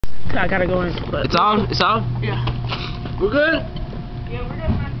I gotta go in. But It's on? It's on? yeah. We're good? Yeah, we're good,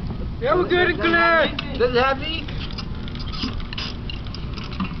 man. Yeah, we're good and clear. Does it happy?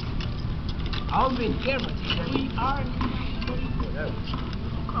 I'll be in the camera. We are.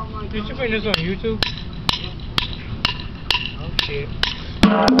 Did you find this on YouTube? Oh shit.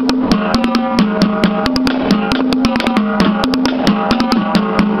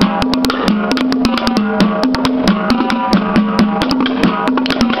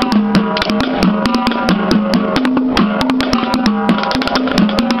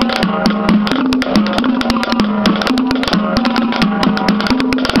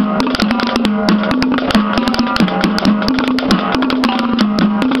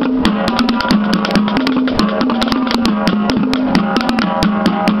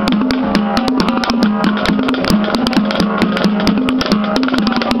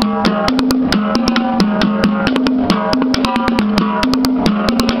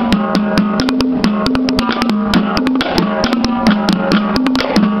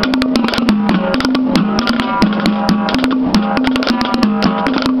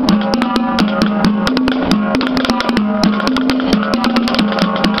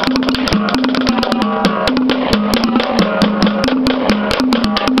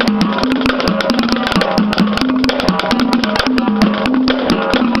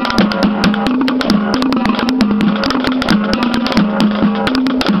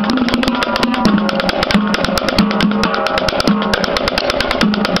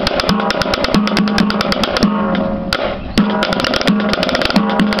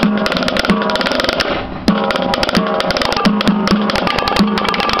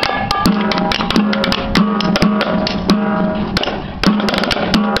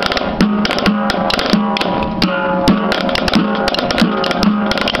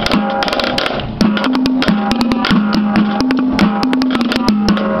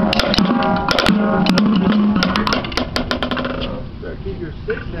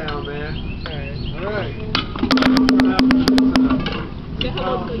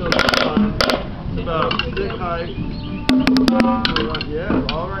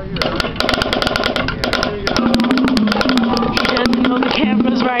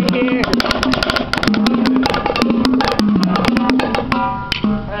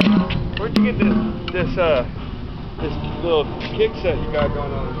 This little kick set you got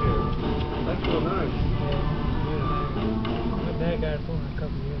going on here. That's real nice. My dad got it for me a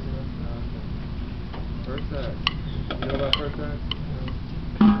couple years ago. First time. You know about first time?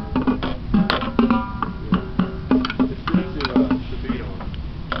 It's pretty to beat on.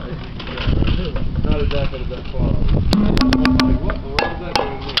 Not exactly the best quality. Like, what in the world is that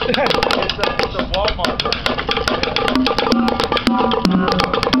doing? It's a Walmart brand.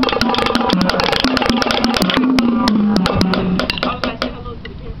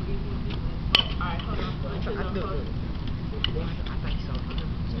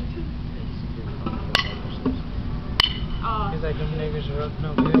 It's like them niggas are up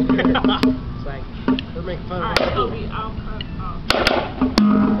no good. It's like they're making fun of me. Alright, Tobi,